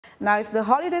Now it's the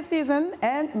holiday season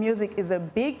and music is a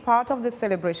big part of the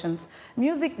celebrations.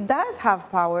 Music does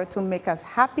have power to make us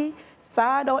happy,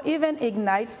 sad, or even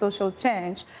ignite social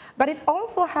change, but it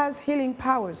also has healing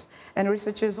powers, and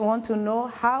researchers want to know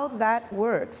how that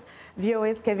works.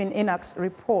 VOA's Kevin Enochs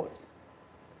report.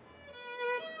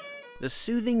 The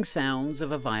soothing sounds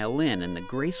of a violin and the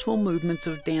graceful movements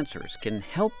of dancers can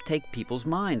help take people's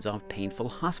minds off painful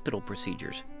hospital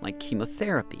procedures like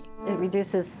chemotherapy. It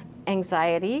reduces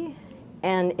anxiety,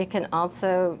 and it can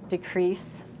also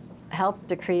help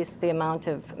decrease the amount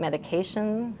of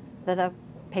medication that a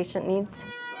patient needs.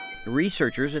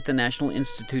 Researchers at the National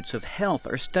Institutes of Health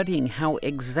are studying how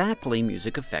exactly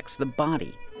music affects the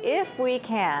body. If we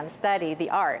can study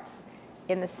the arts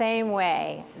in the same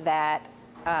way that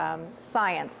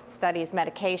science studies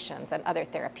medications and other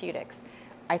therapeutics,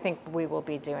 I think we will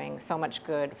be doing so much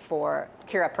good for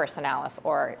cura personalis,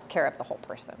 or care of the whole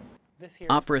person.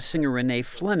 Opera singer Renee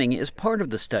Fleming is part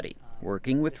of the study,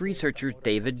 working with researcher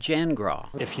David Jangraw.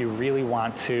 If you really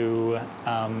want to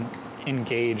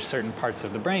engage certain parts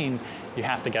of the brain, you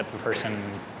have to get the person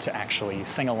to actually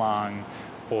sing along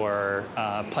or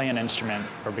play an instrument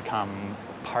or become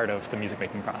part of the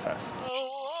music-making process.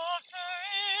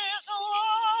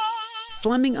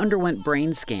 Fleming underwent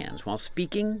brain scans while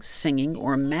speaking, singing,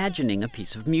 or imagining a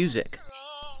piece of music.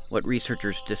 What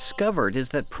researchers discovered is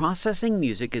that processing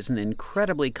music is an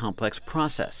incredibly complex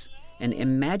process, and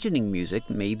imagining music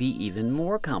may be even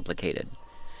more complicated.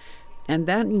 And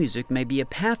that music may be a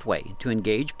pathway to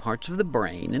engage parts of the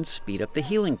brain and speed up the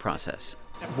healing process.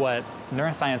 What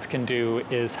neuroscience can do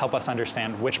is help us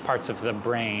understand which parts of the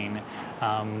brain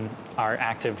are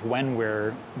active when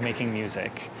we're making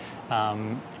music.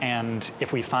 And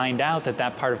if we find out that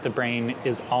that part of the brain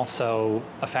is also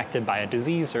affected by a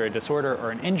disease or a disorder or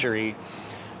an injury,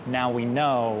 now we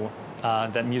know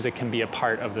that music can be a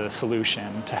part of the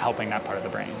solution to helping that part of the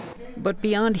brain. But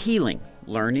beyond healing,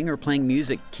 learning or playing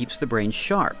music keeps the brain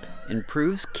sharp,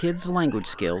 improves kids' language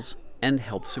skills, and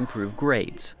helps improve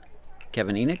grades.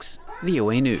 Kevin Enochs,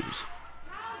 VOA News.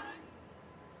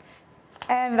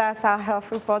 And that's our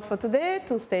health report for today.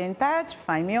 To stay in touch,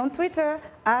 find me on Twitter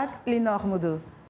 @LenorMoudou.